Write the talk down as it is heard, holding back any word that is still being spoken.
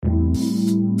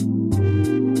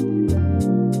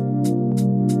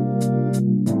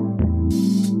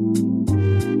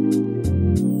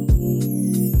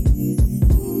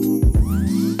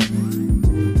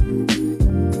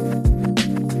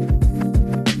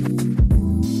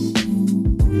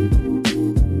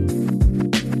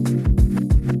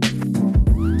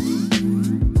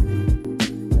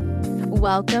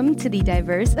Welcome to the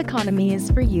Diverse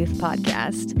Economies for Youth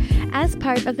podcast. As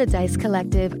part of the DICE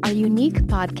Collective, our unique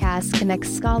podcast connects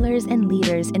scholars and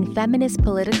leaders in feminist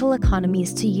political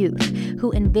economies to youth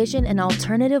who envision an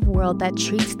alternative world that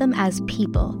treats them as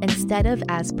people instead of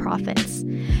as profits.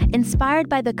 Inspired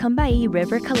by the Combahee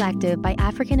River Collective by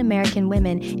African American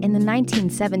women in the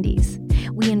 1970s,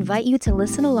 we invite you to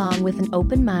listen along with an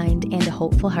open mind and a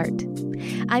hopeful heart.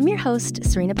 I'm your host,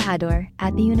 Serena Pador,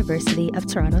 at the University of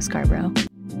Toronto Scarborough.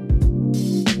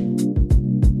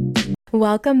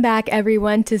 Welcome back,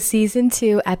 everyone, to Season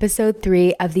 2, Episode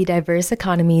 3 of the Diverse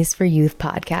Economies for Youth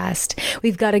podcast.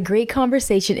 We've got a great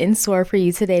conversation in store for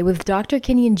you today with Dr.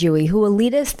 Kinyanjui, who will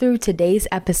lead us through today's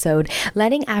episode,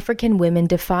 letting African women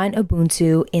define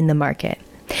Ubuntu in the market.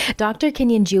 Dr.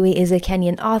 Kinyanjui is a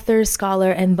Kenyan author,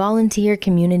 scholar, and volunteer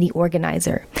community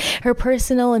organizer. Her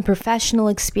personal and professional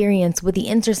experience with the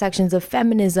intersections of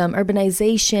feminism,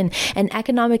 urbanization, and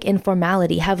economic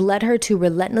informality have led her to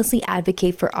relentlessly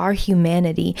advocate for our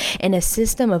humanity in a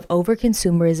system of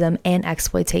overconsumerism and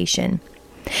exploitation.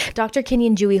 Dr.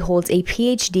 Kinyanjui holds a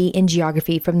PhD in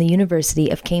geography from the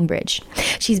University of Cambridge.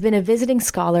 She's been a visiting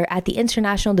scholar at the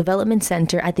International Development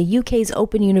Centre at the UK's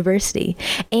Open University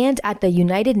and at the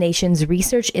United Nations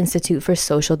Research Institute for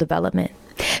Social Development.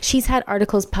 She's had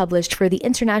articles published for the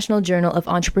International Journal of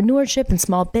Entrepreneurship and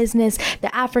Small Business,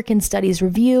 the African Studies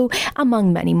Review,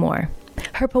 among many more.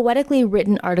 Her poetically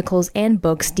written articles and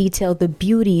books detail the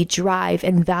beauty, drive,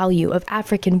 and value of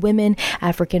African women,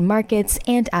 African markets,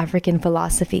 and African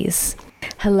philosophies.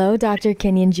 Hello, Dr.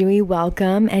 Kinyanjui.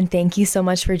 Welcome, and thank you so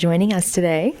much for joining us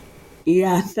today.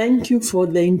 Yeah, thank you for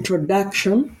the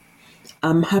introduction.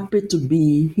 I'm happy to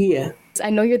be here. I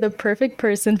know you're the perfect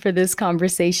person for this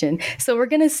conversation. So we're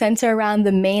going to center around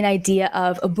the main idea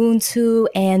of Ubuntu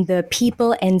and the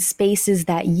people and spaces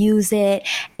that use it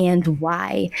and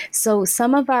why. So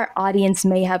some of our audience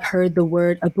may have heard the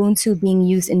word Ubuntu being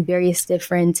used in various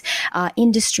different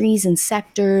industries and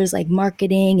sectors like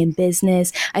marketing and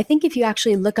business. I think if you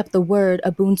actually look up the word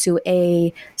Ubuntu,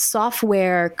 a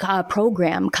software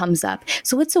program comes up.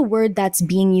 So it's a word that's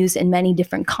being used in many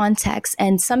different contexts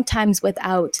and sometimes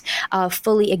without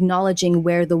fully acknowledging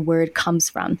where the word comes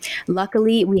from.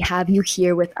 Luckily, we have you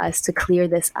here with us to clear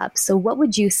this up. So what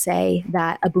would you say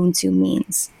that Ubuntu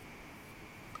means?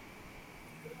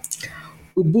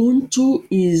 Ubuntu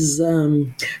is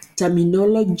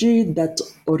terminology that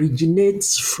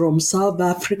originates from South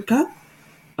Africa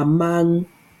among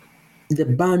the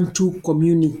Bantu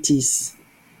communities.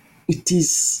 It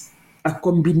is a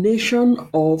combination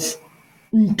of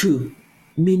Ntu,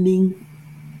 meaning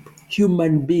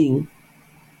human being,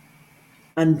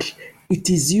 and it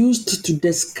is used to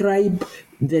describe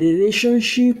the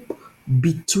relationship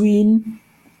between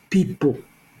people,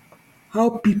 how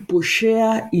people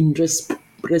share in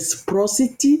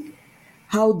reciprocity,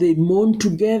 how they mourn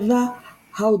together,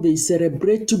 how they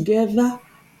celebrate together,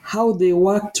 how they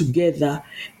work together,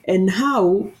 and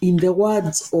how, in the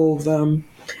words of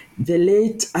the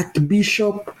late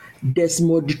Archbishop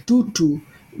Desmond Tutu,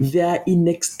 they are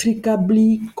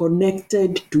inextricably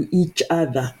connected to each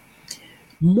other.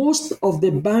 Most of the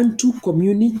Bantu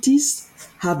communities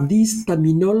have this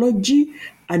terminology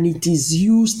and it is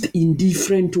used in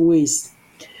different ways.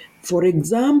 For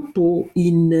example,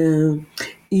 in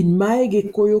my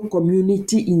Gikuyu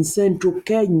community in central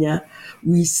Kenya,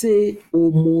 we say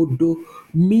Omodo,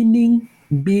 meaning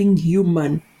being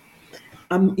human.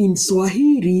 In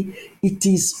Swahili, it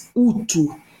is Utu,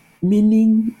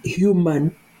 meaning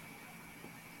human.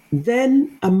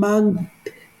 Then among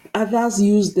others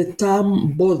use the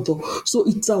term Bodo. So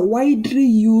it's a widely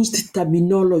used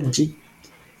terminology.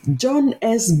 John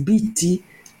S. Beatty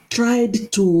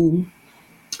tried to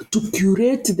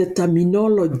curate the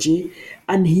terminology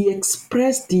and he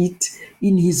expressed it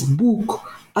in his book,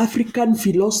 African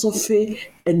Philosophy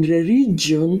and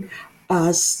Religion,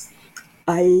 as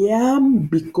I am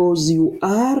because you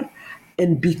are,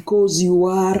 and because you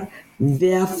are,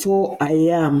 therefore I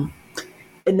am.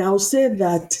 And I'll say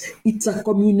that it's a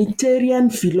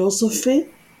communitarian philosophy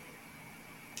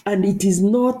and it is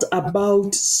not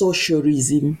about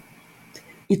socialism.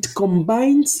 It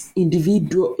combines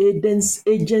individual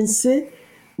agency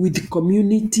with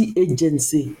community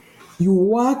agency. You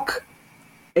work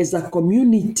as a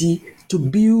community to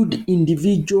build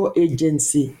individual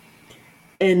agency.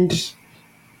 And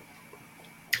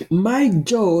my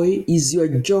joy is your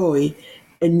joy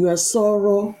and your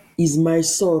sorrow is my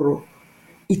sorrow.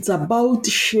 It's about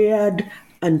shared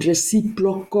and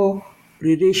reciprocal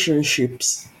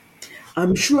relationships.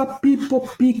 I'm sure people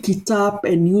pick it up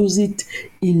and use it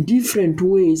in different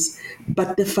ways,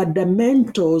 but the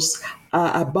fundamentals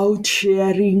are about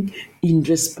sharing in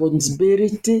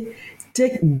responsibility.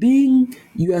 Take being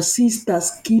your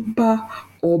sister's keeper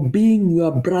or being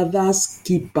your brother's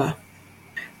keeper.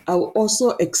 I'll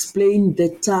also explain the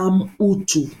term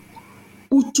Utu.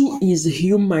 Utu is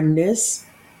humanness,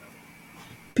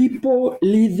 people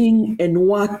living and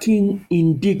working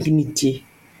in dignity.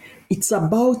 It's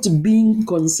about being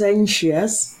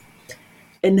conscientious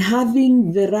and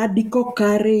having the radical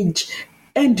courage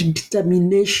and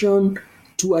determination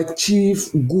to achieve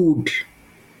good.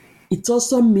 It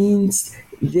also means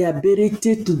the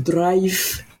ability to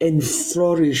thrive and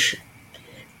flourish,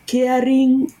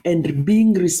 caring and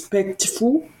being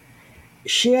respectful,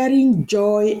 sharing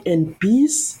joy and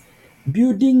peace,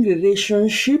 building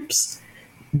relationships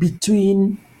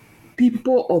between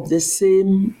people of the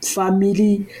same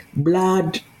family,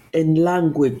 blood, and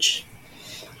language.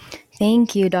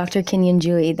 Thank you, Dr.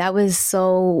 Kinyanjui. That was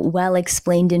so well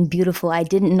explained and beautiful. I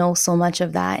didn't know so much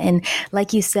of that. And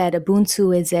like you said,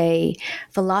 Ubuntu is a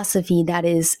philosophy that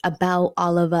is about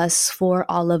all of us, for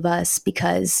all of us,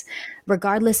 because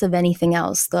regardless of anything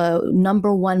else, the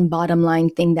number one bottom line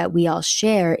thing that we all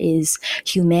share is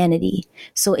humanity.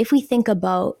 So if we think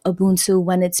about Ubuntu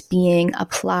when it's being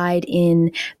applied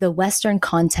in the Western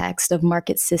context of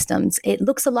market systems, it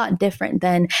looks a lot different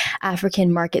than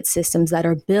African market systems that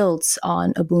are built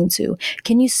on Ubuntu.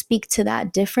 Can you speak to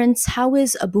that difference? How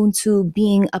is Ubuntu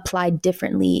being applied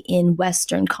differently in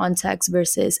Western context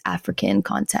versus African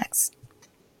context?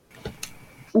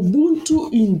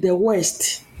 Ubuntu in the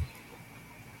West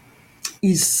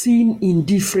is seen in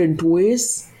different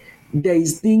ways. There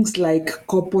is things like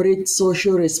corporate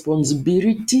social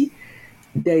responsibility,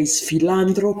 there is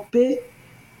philanthropy,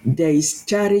 there is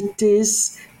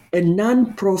charities and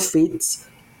non-profits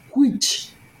which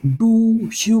do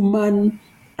human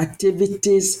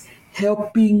activities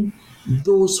helping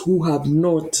those who have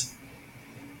not.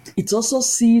 It's also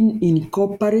seen in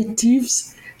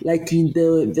cooperatives, like in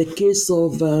the case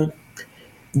of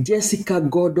Jessica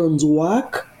Gordon's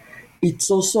work.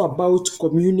 It's also about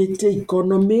community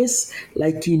economies,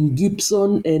 like in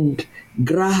Gibson and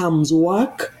Graham's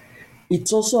work.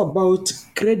 It's also about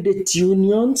credit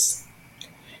unions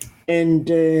and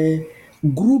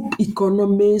group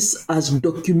economies as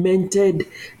documented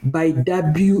by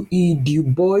W.E. Du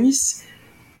Bois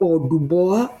or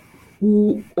Dubois,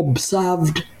 who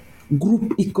observed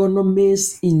group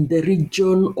economies in the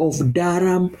region of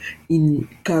Durham in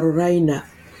Carolina.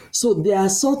 So they are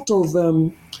sort of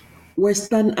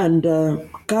Western and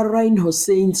Caroline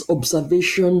Hussein's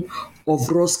observation of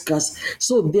Roscas.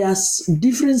 So there's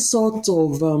different sorts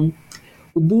of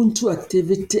Ubuntu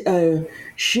activity,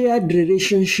 shared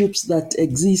relationships that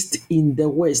exist in the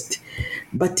West.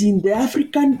 But in the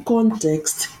African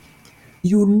context,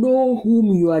 you know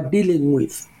whom you are dealing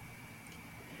with.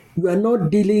 You are not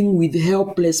dealing with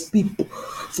helpless people.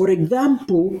 For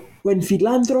example, when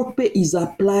philanthropy is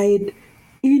applied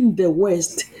in the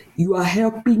West, you are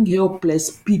helping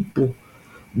helpless people.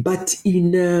 But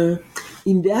in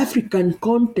the African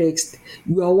context,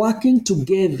 you are working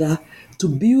together to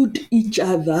build each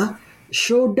other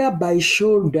shoulder by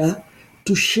shoulder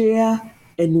to share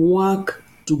and work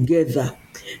together.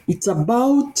 It's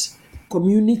about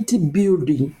community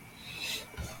building.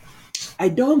 I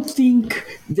don't think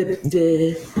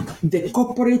the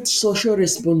corporate social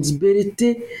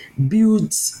responsibility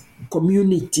builds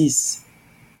communities.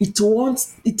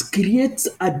 It creates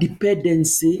a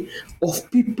dependency of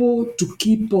people to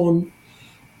keep on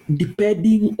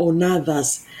depending on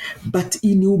others. But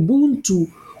in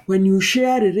Ubuntu, when you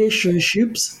share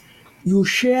relationships, you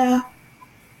share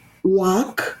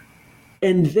work,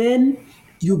 and then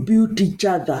you build each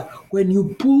other. When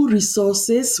you pool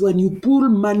resources, when you pool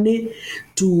money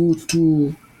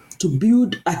to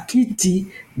build a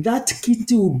kitty, that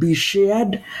kitty will be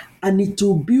shared and it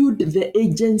will build the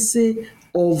agency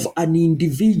of an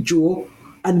individual,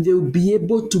 and they'll be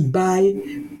able to buy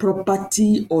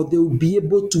property or they'll be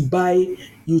able to buy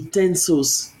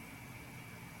utensils.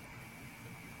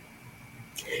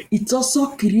 It's also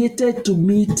created to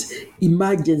meet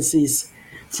emergencies.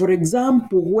 For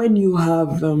example, when you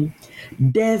have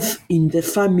death in the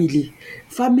family,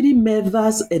 family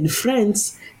members and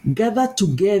friends gather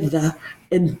together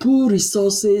and pool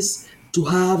resources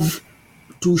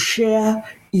to share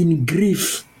in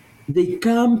grief. They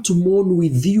come to mourn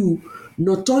with you,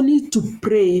 not only to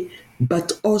pray,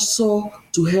 but also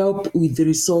to help with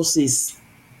resources.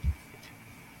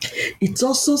 It's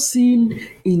also seen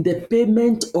in the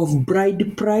payment of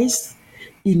bride price,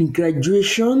 in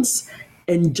graduations,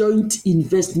 and joint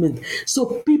investment.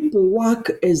 So people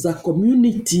work as a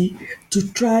community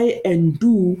to try and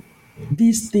do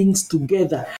these things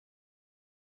together.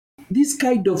 This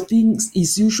kind of things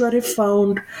is usually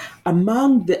found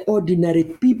among the ordinary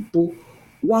people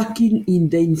working in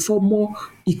the informal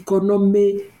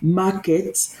economy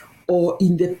markets or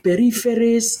in the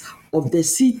peripheries of the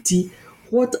city,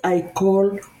 what I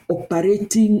call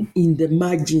operating in the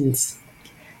margins.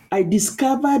 I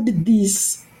discovered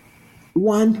this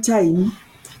one time.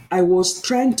 I was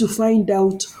trying to find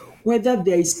out whether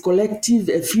there is collective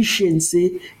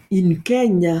efficiency in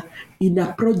Kenya in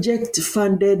a project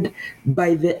funded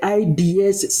by the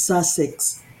IDS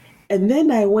Sussex. And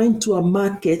then I went to a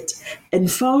market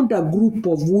and found a group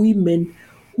of women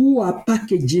who are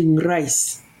packaging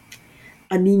rice.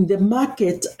 And in the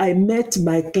market, I met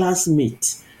my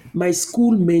classmate, my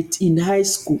schoolmate in high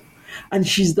school. And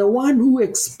she's the one who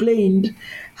explained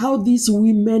how these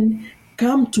women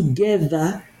come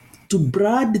together to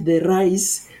brand the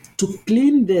rice, to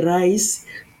clean the rice,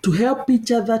 to help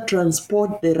each other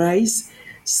transport the rice,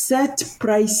 set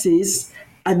prices,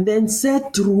 and then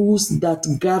set rules that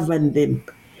govern them.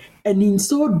 And in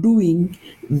so doing,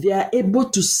 they are able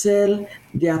to sell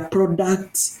their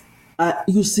products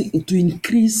using to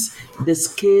increase the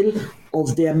scale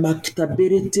of their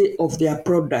marketability of their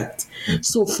product.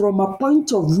 So, from a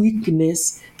point of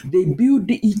weakness, they build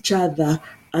each other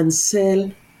and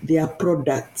sell their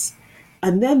products.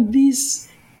 And then this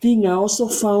thing, I also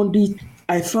found it.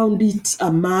 I found it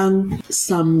among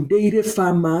some dairy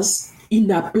farmers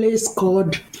in a place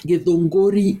called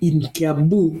Githunguri in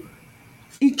Kiambu.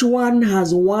 Each one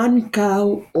has one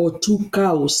cow or two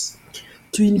cows.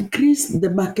 To increase the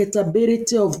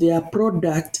marketability of their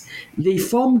product, they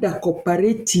formed a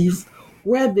cooperative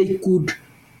where they could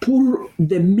pull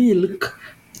the milk,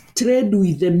 trade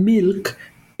with the milk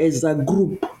as a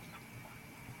group.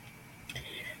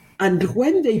 And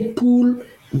when they pull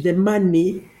the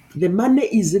money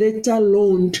is later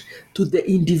loaned to the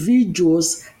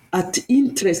individuals at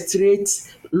interest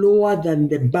rates lower than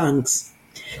the banks.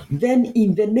 Then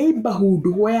in the neighborhood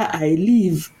where I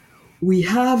live, we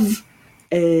have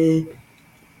a,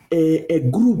 a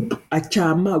group, a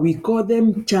chama, we call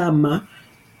them chama,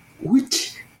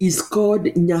 which is called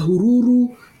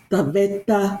Nyahururu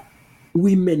Taveta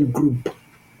Women Group.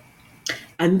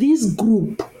 And this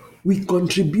group, we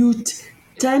contribute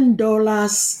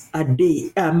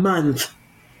 $10 a month,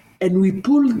 and we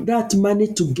pull that money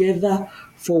together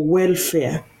for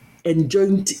welfare and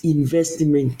joint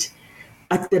investment.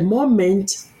 At the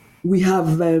moment, we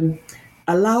have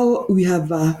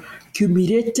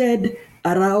accumulated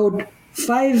around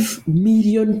 5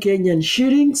 million Kenyan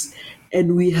shillings,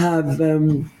 and we have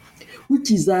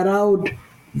which is around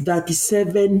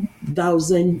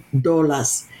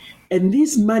 $37,000. And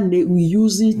this money, we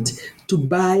use it to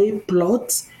buy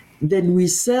plots, then we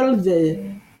sell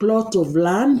the plot of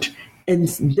land and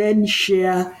then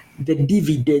share the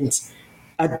dividends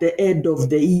at the end of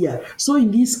the year. So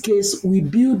in this case, we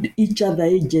build each other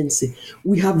agency.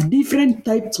 We have different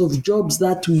types of jobs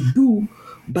that we do,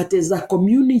 but as a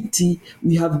community,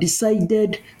 we have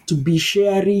decided to be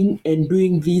sharing and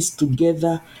doing this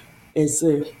together as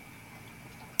a.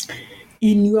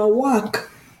 In your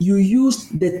work, you use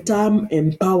the term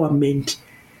empowerment,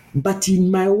 but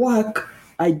in my work,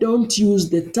 I don't use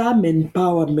the term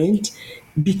empowerment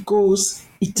because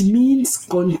it means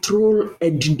control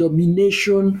and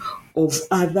domination of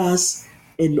others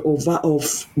and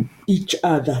of each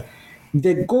other.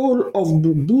 The goal of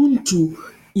Ubuntu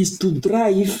is to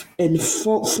thrive and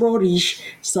flourish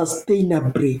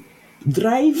sustainably.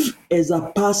 Thrive as a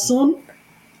person,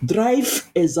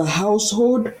 thrive as a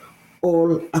household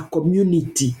or a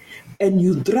community, and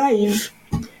you thrive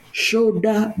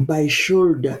shoulder by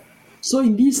shoulder. So,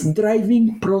 in this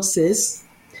driving process,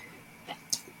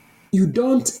 you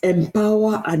don't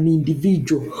empower an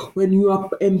individual. When you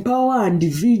empower an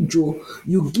individual,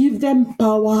 you give them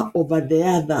power over the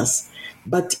others.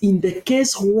 But in the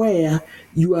case where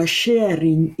you are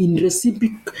sharing in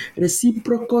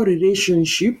reciprocal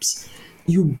relationships,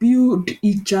 you build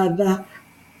each other,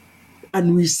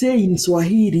 and we say in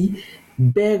Swahili,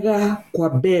 bega kwa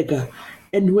bega.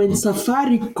 And when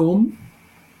Safaricom,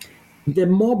 the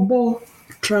mobile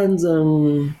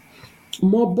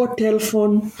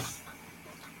telephone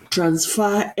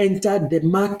transfer entered the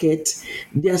market,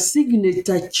 their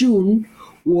signature tune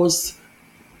was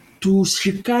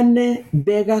tushikane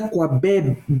bega kwa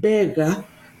bega,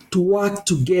 to work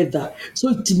together. So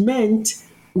it meant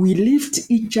we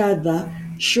lift each other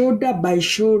shoulder by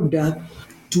shoulder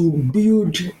to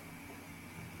build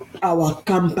our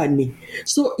company.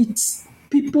 So it's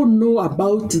people know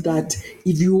about that.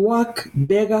 If you work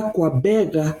bega kwa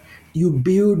bega, you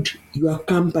build your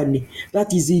company.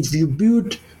 That is, if you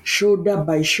build shoulder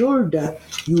by shoulder,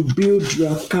 you build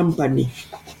your company.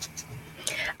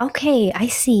 Okay, I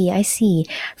see. I see.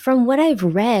 From what I've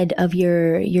read of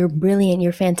your brilliant,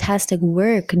 your fantastic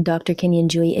work, Dr.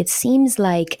 Kinyanjui, it seems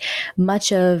like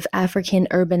much of African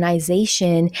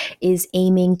urbanization is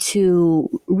aiming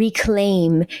to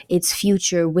reclaim its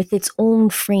future with its own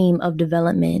frame of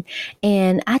development.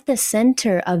 And at the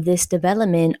center of this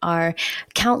development are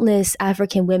countless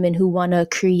African women who want to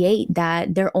create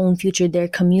that their own future, their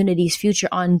community's future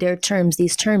on their terms,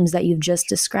 these terms that you've just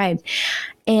described.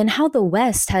 And how the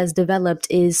West has developed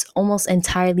is almost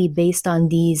entirely based on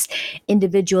these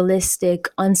individualistic,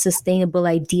 unsustainable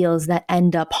ideals that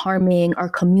end up harming our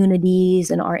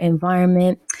communities and our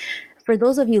environment. For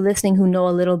those of you listening who know a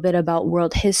little bit about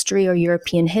world history or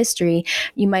European history,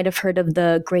 you might have heard of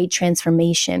the Great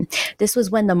Transformation. This was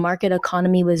when the market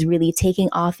economy was really taking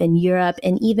off in Europe,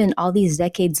 and even all these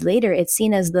decades later, it's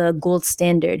seen as the gold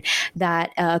standard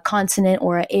that a continent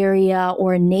or an area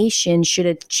or a nation should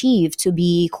achieve to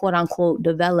be quote unquote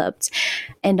developed.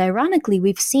 And ironically,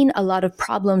 we've seen a lot of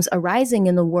problems arising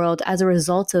in the world as a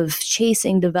result of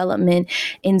chasing development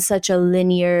in such a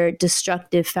linear,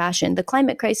 destructive fashion. The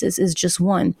climate crisis is just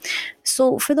one.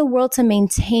 So, for the world to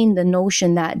maintain the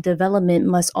notion that development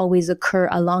must always occur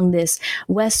along this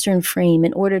Western frame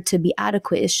in order to be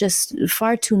adequate is just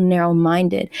far too narrow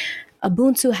minded.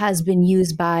 Ubuntu has been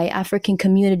used by African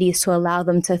communities to allow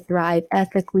them to thrive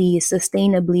ethically,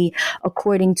 sustainably,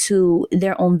 according to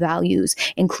their own values,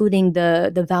 including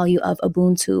the value of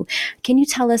Ubuntu. Can you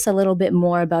tell us a little bit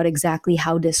more about exactly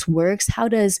how this works? How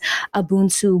does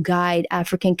Ubuntu guide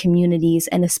African communities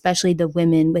and especially the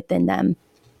women within them?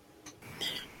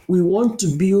 We want to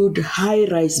build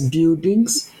high-rise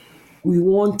buildings. We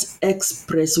want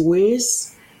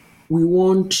expressways. We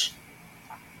want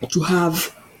to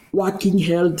have working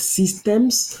health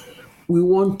systems. We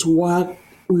want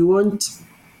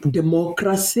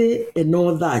democracy and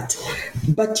all that.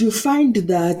 But you find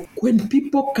that when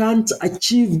people can't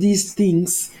achieve these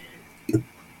things,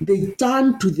 they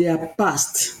turn to their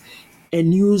past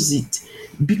and use it.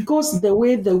 Because the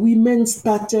way the women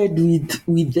started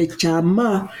with the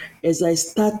chama, as they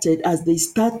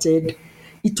started,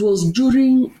 it was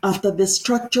during after the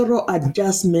structural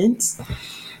adjustments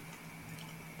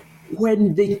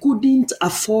when they couldn't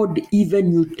afford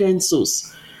even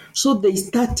utensils. So they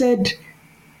started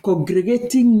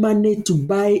congregating money to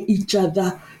buy each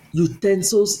other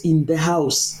utensils in the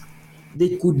house.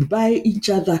 They could buy each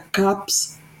other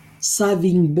cups,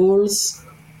 serving bowls,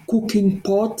 cooking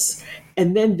pots,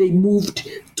 and then they moved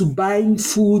to buying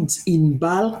foods in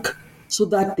bulk so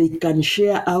that they can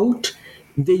share out.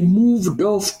 They moved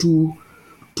off to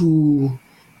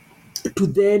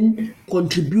then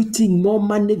contributing more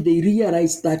money. They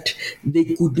realized that they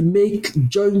could make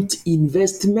joint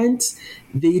investments.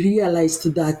 They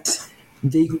realized that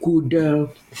they could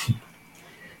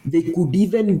they could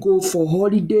even go for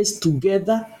holidays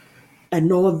together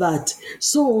and all that.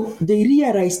 So they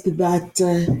realized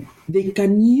that they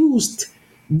can use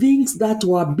things that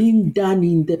were being done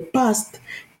in the past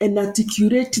and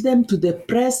articulate them to the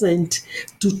present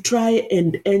to try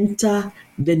and enter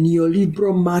the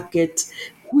neoliberal market,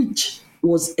 which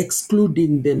was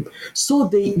excluding them. So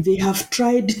they have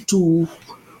tried to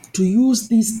use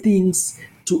these things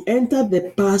to enter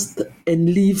the past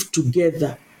and live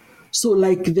together. So,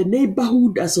 like the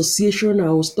neighborhood association I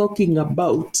was talking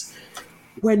about,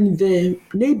 when the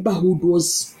neighborhood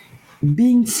was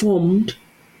being formed,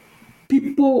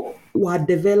 people were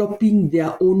developing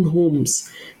their own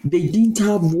homes. They didn't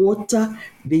have water,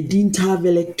 they didn't have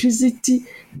electricity,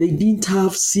 they didn't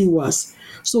have sewers.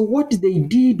 So, what they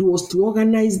did was to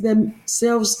organize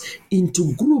themselves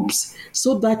into groups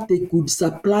so that they could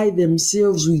supply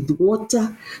themselves with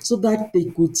water, so that they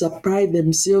could supply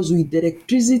themselves with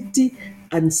electricity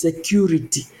and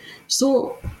security.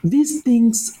 So, these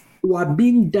things were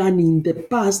being done in the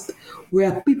past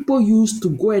where people used to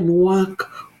go and work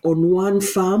on one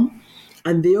farm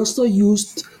and they also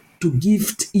used to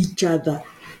gift each other.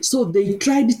 So they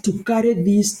tried to carry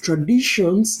these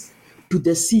traditions to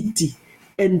the city.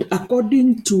 And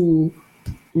according to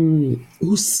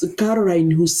Caroline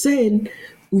Hussein,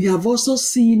 we have also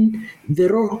seen the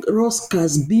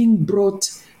Roscas being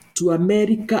brought to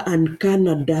America and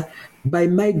Canada by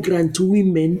migrant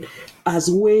women as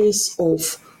ways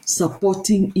of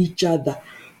supporting each other.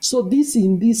 So this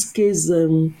in this case,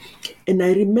 and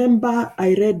I remember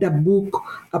I read a book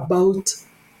about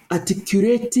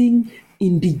articulating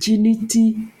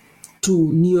indigeneity to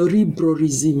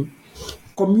neoliberalism.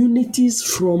 Communities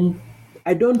from,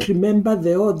 I don't remember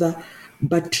the other,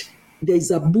 but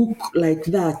there's a book like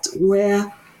that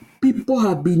where people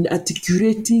have been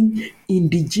articulating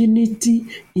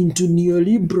indigeneity into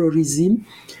neoliberalism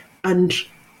and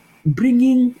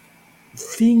bringing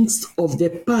things of the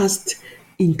past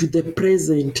into the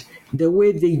present, the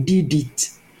way they did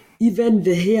it. Even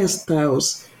the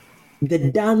hairstyles, the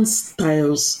dance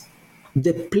styles,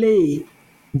 the play,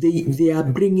 they are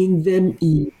bringing them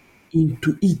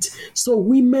into it. So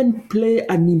women play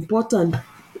an important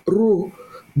role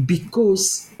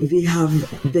because they have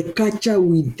the culture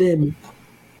with them.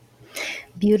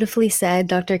 Beautifully said,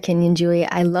 Dr. Kinyanjui.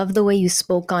 I love the way you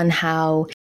spoke on how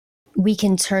we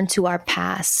can turn to our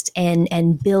past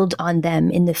and build on them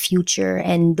in the future,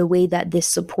 and the way that this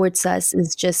supports us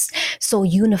is just so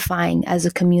unifying as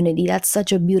a community. That's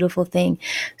such a beautiful thing.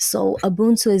 So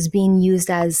Ubuntu is being used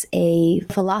as a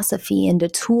philosophy and a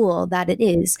tool that it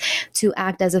is to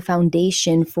act as a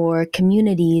foundation for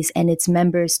communities and its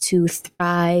members to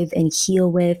thrive and heal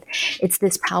with. It's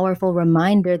this powerful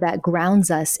reminder that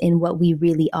grounds us in what we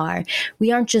really are.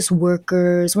 We aren't just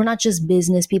workers, we're not just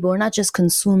business people, we're not just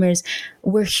consumers,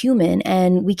 we're human.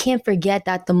 And we can't forget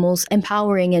that the most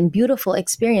empowering and beautiful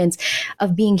experience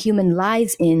of being human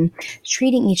lies in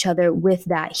treating each other with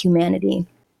that humanity.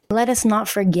 Let us not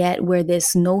forget where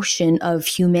this notion of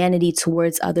humanity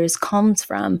towards others comes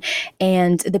from,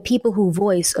 and the people who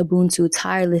voice Ubuntu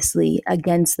tirelessly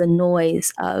against the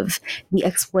noise of the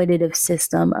exploitative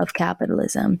system of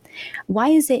capitalism. Why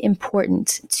is it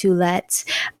important to let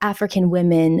African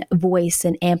women voice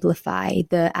and amplify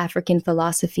the African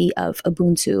philosophy of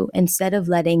Ubuntu instead of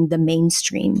letting the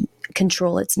mainstream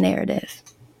control its narrative?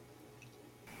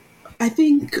 I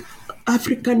think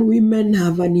African women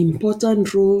have an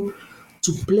important role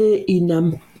to play in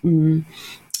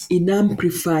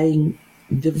amplifying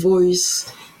the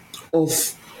voice of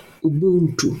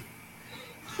Ubuntu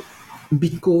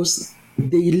because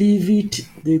they live it,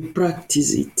 they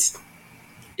practice it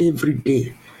every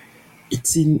day.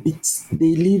 They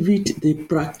live it, they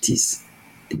practice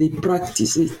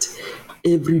it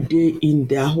every day in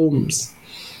their homes.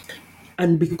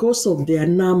 And because of their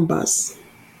numbers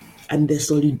and the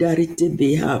solidarity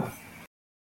they have,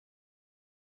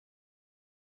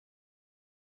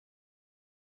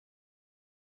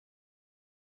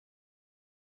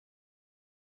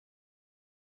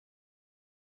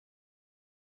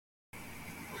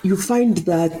 you find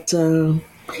that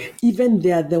even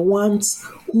they are the ones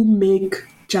who make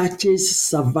churches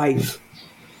survive.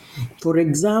 For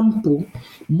example,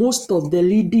 most of the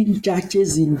leading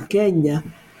churches in Kenya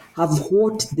have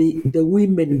what the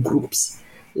women groups,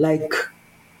 like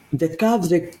the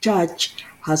Catholic Church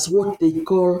has what they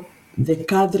call the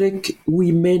Catholic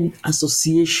Women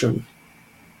Association,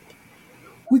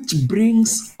 which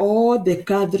brings all the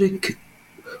Catholic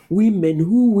women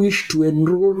who wish to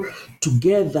enroll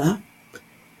together,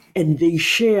 and they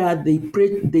share, they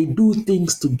pray, they do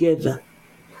things together.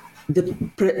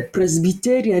 The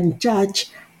Presbyterian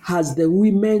Church has the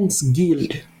Women's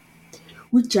Guild,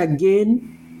 which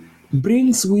again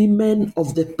brings women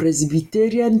of the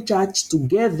Presbyterian Church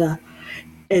together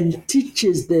and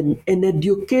teaches them and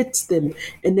educates them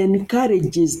and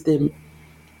encourages them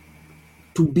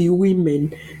to be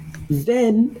women.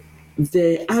 Then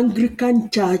the Anglican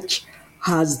Church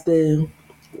has the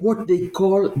what they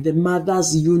call the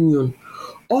Mothers Union.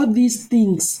 All these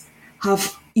things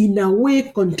have in a way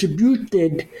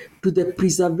contributed to the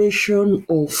preservation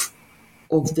of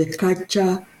the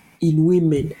culture in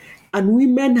women. And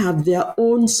women have their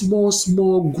own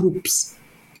small groups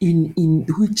in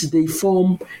which they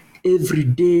form every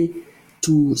day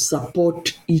to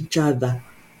support each other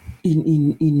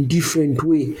in different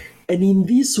way. And in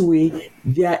this way,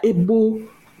 they are able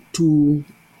to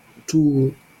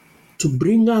to to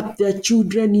bring up their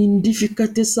children in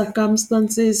difficult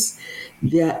circumstances.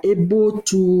 They are able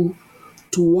to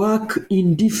work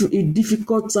in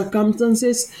difficult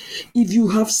circumstances. If you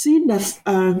have seen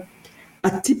a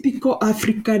typical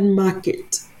African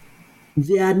market,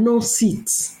 there are no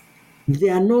seats, they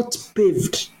are not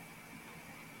paved,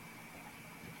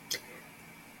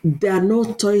 there are no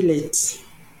toilets.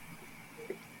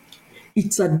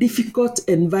 It's a difficult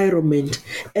environment.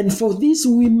 And for these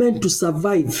women to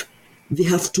survive, they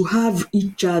have to have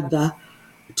each other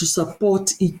to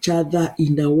support each other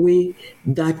in a way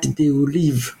that they will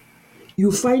live.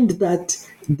 You find that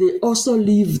they also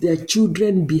leave their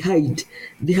children behind.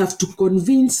 They have to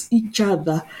convince each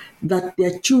other that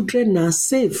their children are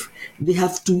safe. They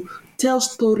have to tell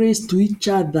stories to each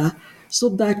other so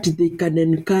that they can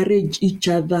encourage each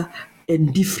other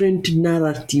and different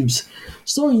narratives.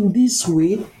 So, in this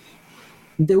way,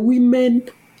 the women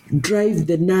drive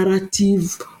the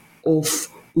narrative of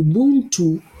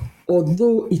Ubuntu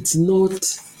although it's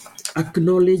not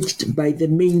acknowledged by the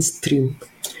mainstream.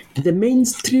 The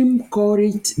mainstream call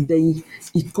it the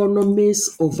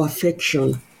economies of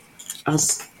affection,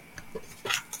 as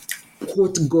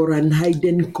what Goran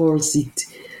Hayden calls it.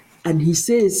 And he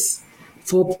says,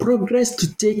 for progress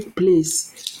to take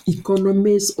place,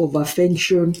 economies of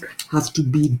affection have to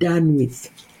be done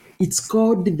with. It's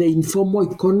called the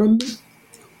informal economy,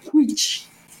 which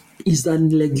is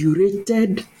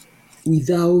unregulated,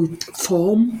 without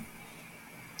form,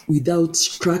 without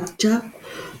structure,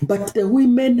 but the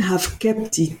women have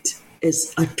kept it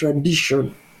as a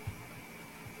tradition.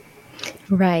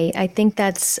 Right. I think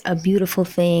that's a beautiful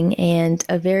thing and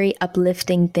a very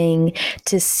uplifting thing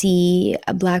to see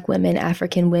Black women,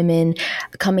 African women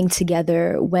coming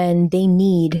together when they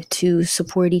need to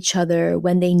support each other,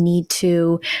 when they need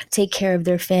to take care of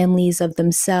their families, of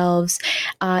themselves.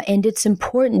 And it's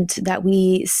important that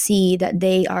we see that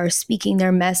they are speaking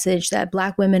their message, that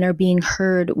Black women are being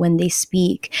heard when they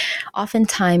speak.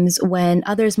 Oftentimes, when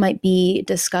others might be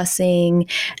discussing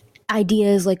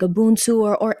ideas like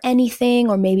Ubuntu or anything,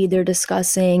 or maybe they're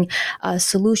discussing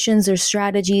solutions or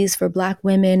strategies for Black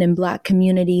women and Black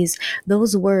communities,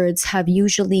 those words have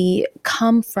usually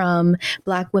come from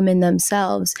Black women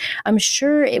themselves. I'm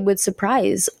sure it would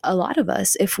surprise a lot of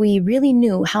us if we really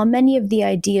knew how many of the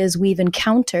ideas we've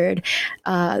encountered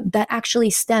that actually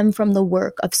stem from the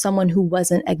work of someone who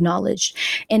wasn't acknowledged.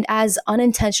 And as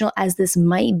unintentional as this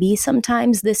might be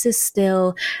sometimes, this is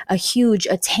still a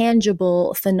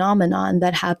tangible phenomenon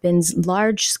that happens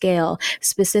large scale,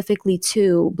 specifically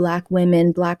to Black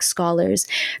women, Black scholars.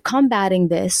 Combating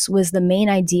this was the main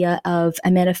idea of a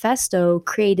manifesto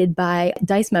created by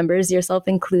DICE members, yourself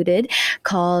included,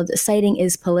 called Citing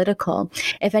is Political.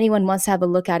 If anyone wants to have a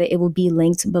look at it, it will be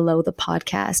linked below the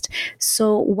podcast.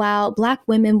 So while Black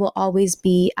women will always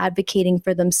be advocating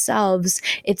for themselves,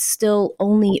 it's still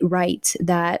only right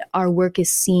that our work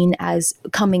is seen as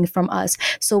coming from us.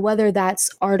 So whether that's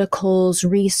articles,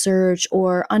 research,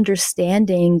 or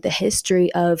understanding the history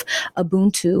of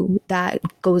Ubuntu, that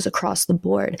goes across the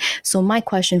board. So my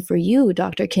question for you,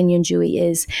 Dr. Kinyanjui,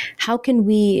 is how can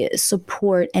we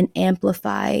support and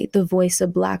amplify the voice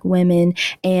of Black women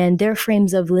and their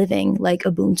frames of living like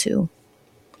Ubuntu?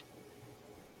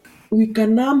 We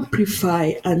can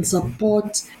amplify and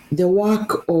support the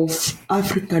work of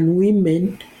African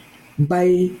women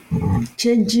by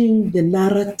changing the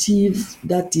narrative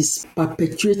that is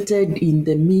perpetuated in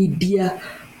the media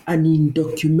and in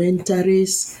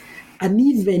documentaries and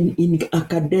even in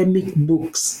academic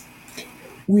books.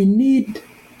 We need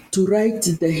to write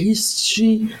the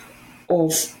history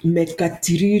of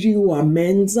Mekatiriri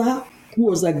Wamenza, who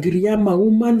was a Giriama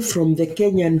woman from the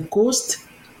Kenyan coast.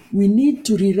 We need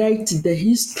to rewrite the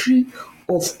history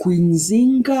of Queen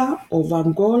Zinga of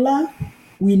Angola.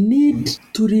 We need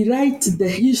to rewrite the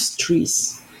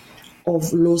histories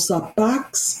of Rosa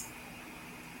Parks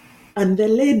and the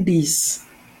ladies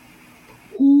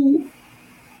who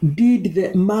did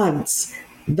the maths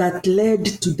that led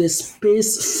to the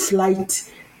space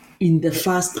flight in the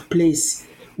first place.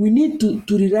 We need to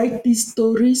rewrite these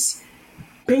stories,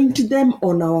 paint them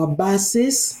on our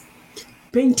buses,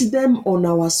 paint them on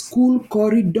our school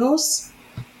corridors.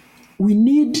 We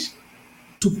need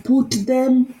to put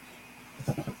them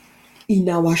in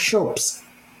our shops.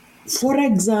 For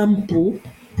example,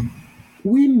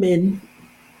 women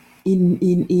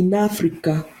in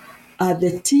Africa are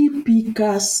the tea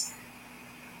pickers,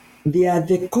 they are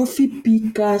the coffee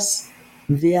pickers,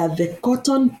 they are the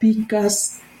cotton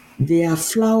pickers, they are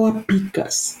flower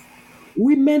pickers.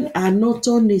 Women are not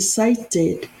only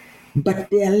cited, but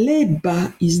their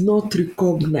labor is not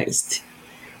recognized.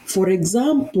 For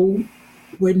example,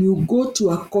 when you go to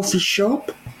a coffee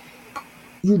shop,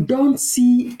 you don't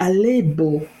see a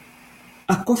label,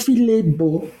 a coffee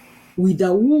label with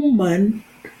a woman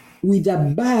with a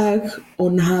bag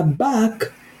on her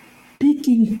back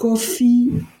picking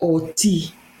coffee or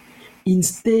tea.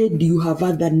 Instead, you have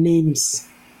other names.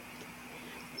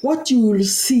 What you will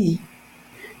see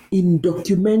in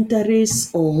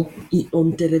documentaries or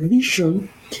on television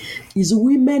is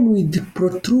women with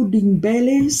protruding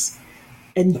bellies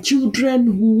and children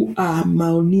who are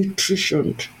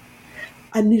malnutritioned.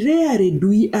 And rarely do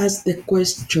we ask the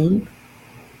question,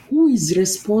 who is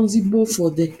responsible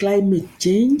for the climate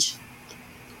change?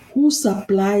 Who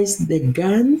supplies the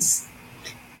guns?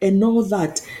 And all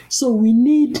that. So we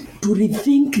need to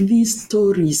rethink these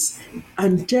stories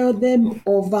and tell them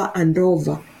over and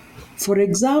over. For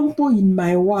example, in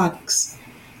my works,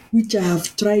 which I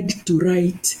have tried to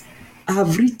write, I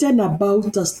have written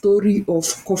about a story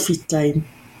of coffee time.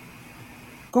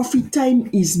 Coffee time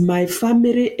is my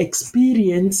family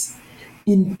experience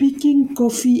In picking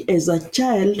coffee as a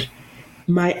child,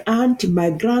 my aunt, my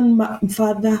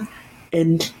grandfather,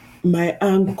 and my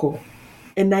uncle.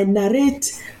 And I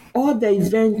narrate all the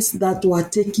events that were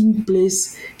taking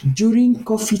place during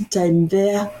coffee time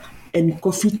there and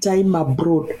coffee time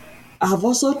abroad. I have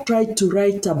also tried to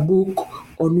write a book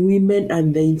on women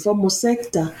and the informal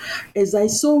sector as I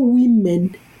saw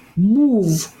women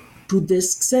move to the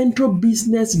central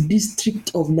business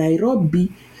district of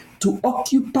Nairobi to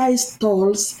occupy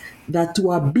stalls that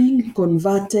were being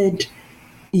converted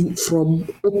from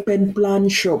open plan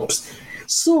shops.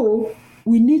 So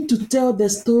we need to tell the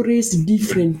stories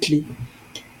differently.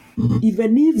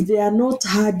 Even if they are not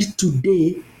heard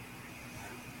today,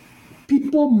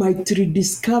 people might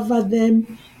rediscover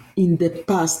them in the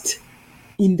past,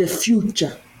 in the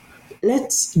future.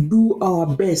 Let's do our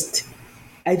best.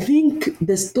 I think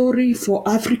the story for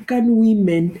African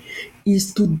women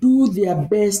is to do their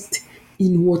best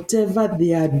in whatever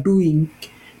they are doing,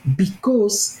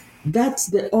 because that's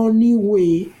the only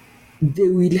way they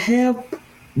will help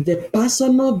the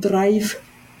personal thrive,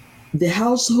 the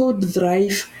household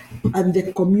thrive, and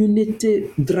the community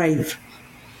thrive.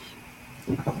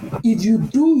 If you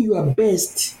do your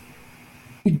best,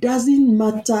 it doesn't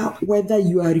matter whether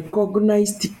you are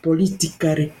recognized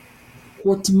politically.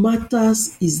 What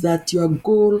matters is that your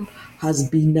goal has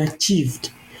been achieved,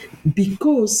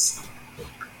 because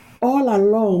all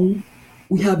along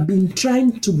we have been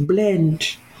trying to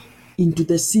blend into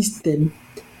the system,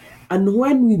 and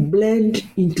when we blend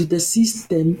into the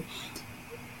system,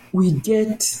 we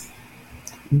get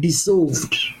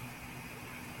dissolved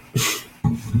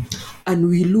and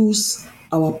we lose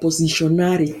our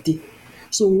positionality.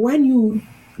 So when you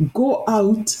go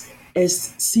out,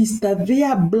 as Sister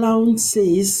Thea Brown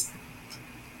says,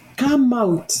 come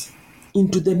out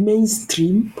into the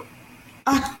mainstream,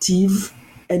 active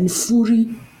and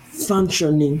fully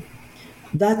functioning.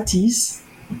 That is,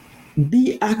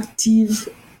 be active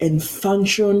and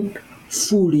function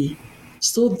fully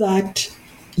so that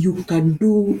you can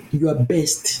do your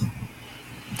best.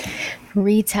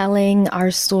 Retelling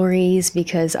our stories,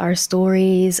 because our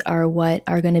stories are what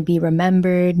are going to be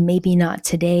remembered, maybe not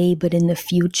today, but in the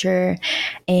future.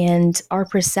 And our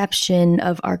perception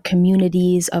of our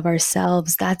communities, of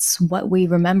ourselves, that's what we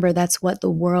remember. That's what the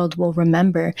world will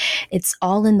remember. It's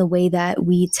all in the way that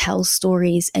we tell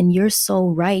stories. And you're so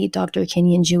right, Dr.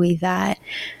 Kinyanjui, that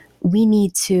we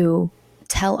need to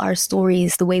tell our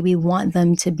stories the way we want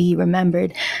them to be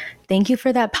remembered. Thank you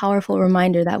for that powerful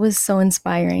reminder. That was so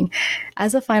inspiring.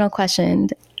 As a final question,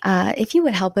 if you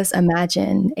would help us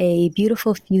imagine a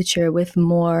beautiful future with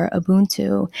more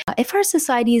Ubuntu, if our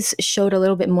societies showed a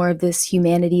little bit more of this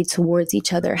humanity towards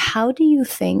each other, how do you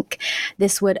think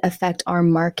this would affect our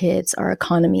markets, our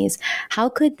economies? How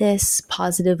could this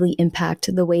positively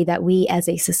impact the way that we as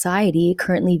a society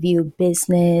currently view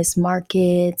business,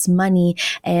 markets, money,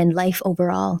 and life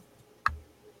overall?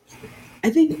 I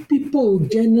think people will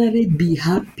generally be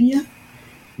happier,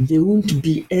 they won't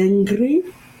be angry,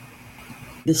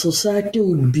 the society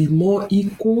would be more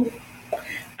equal,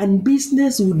 and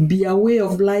business would be a way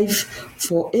of life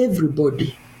for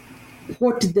everybody.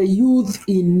 What the youth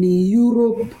in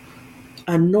Europe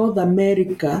and North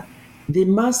America, they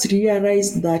must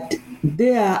realize that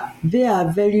they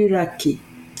are very lucky.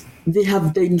 They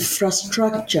have the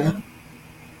infrastructure,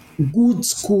 good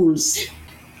schools,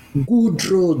 good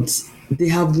roads, they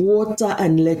have water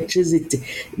and electricity,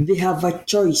 they have a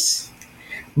choice.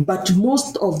 But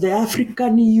most of the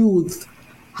African youth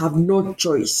have no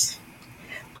choice.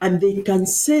 And they can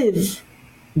save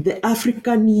the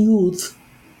African youth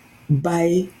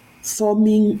by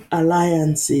forming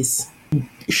alliances.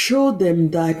 Show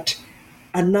them that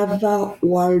another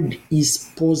world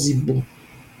is possible.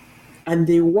 And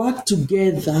they work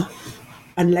together,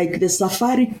 and like the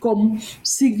Safaricom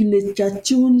signature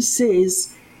tune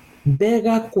says,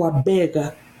 bega kwa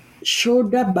bega,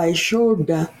 shoulder by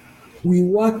shoulder, we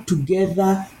work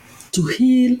together to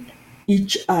heal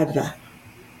each other.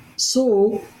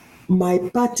 So, my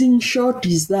parting shot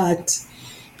is that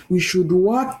we should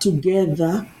work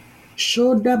together,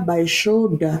 shoulder by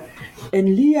shoulder, and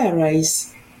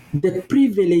realize the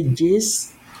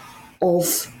privileges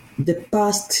of the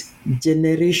past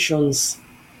generations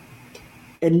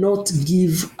and not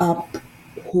give up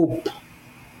hope.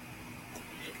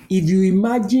 If you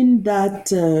imagine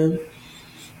that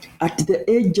at the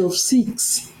age of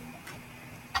 6,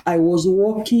 I was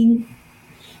walking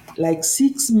like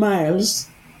 6 miles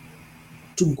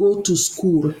to go to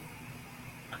school,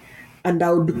 and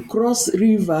I would cross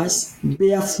rivers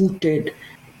barefooted.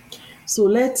 So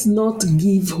let's not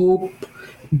give hope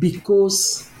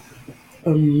because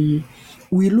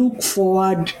We look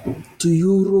forward to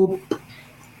Europe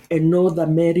and North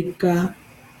America.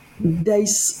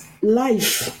 There's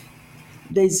life,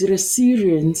 there's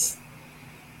resilience,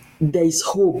 there's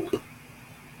hope.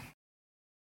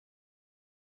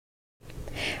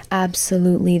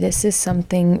 Absolutely. This is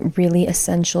something really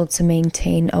essential to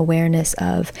maintain awareness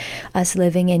of. Us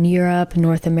living in Europe,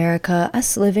 North America,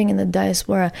 us living in the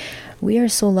diaspora, we are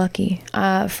so lucky.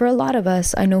 For a lot of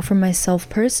us, I know for myself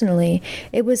personally,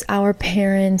 it was our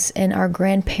parents and our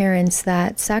grandparents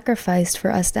that sacrificed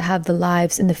for us to have the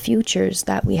lives and the futures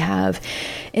that we have.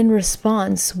 In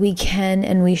response, we can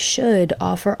and we should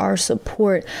offer our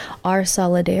support, our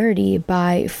solidarity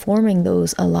by forming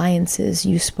those alliances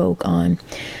you spoke on.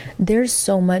 There's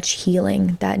so much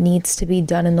healing that needs to be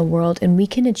done in the world, and we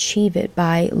can achieve it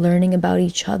by learning about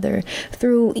each other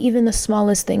through even the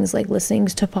smallest things like listening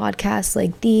to podcasts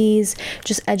like these,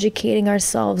 just educating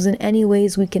ourselves in any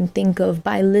ways we can think of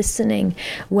by listening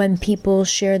when people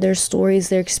share their stories,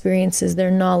 their experiences,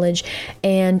 their knowledge,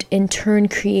 and in turn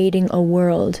creating a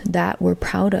world that we're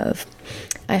proud of.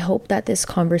 I hope that this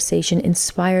conversation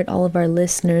inspired all of our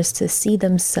listeners to see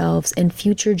themselves and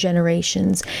future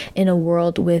generations in a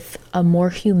world with a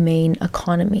more humane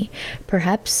economy,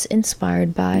 perhaps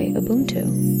inspired by Ubuntu.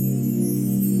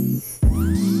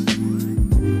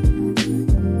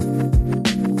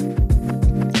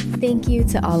 Thank you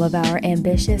to all of our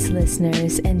ambitious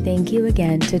listeners, and thank you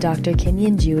again to Dr.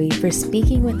 Kinyanjui for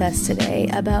speaking with us today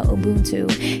about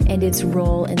Ubuntu and its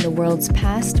role in the world's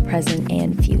past, present,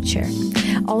 and future.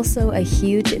 Also, a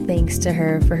huge thanks to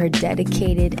her for her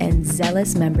dedicated and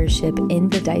zealous membership in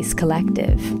the DICE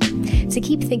Collective. To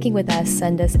keep thinking with us,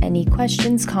 send us any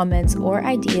questions, comments, or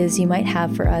ideas you might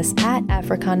have for us at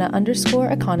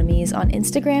Africana_economies on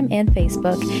Instagram and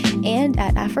Facebook, and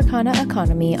at Africana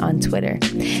Economy on Twitter.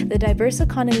 The Diverse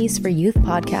Economies for Youth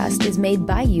podcast is made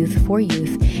by youth for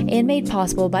youth and made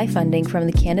possible by funding from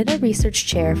the Canada Research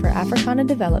Chair for Africana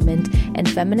Development and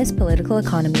Feminist Political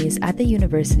Economies at the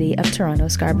University of Toronto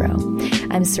Scarborough.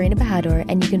 I'm Serena Bahadur,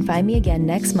 and you can find me again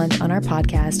next month on our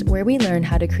podcast, where we learn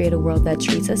how to create a world that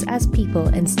treats us as people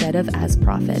instead of as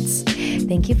profits.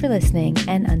 Thank you for listening,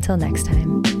 and until next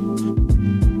time.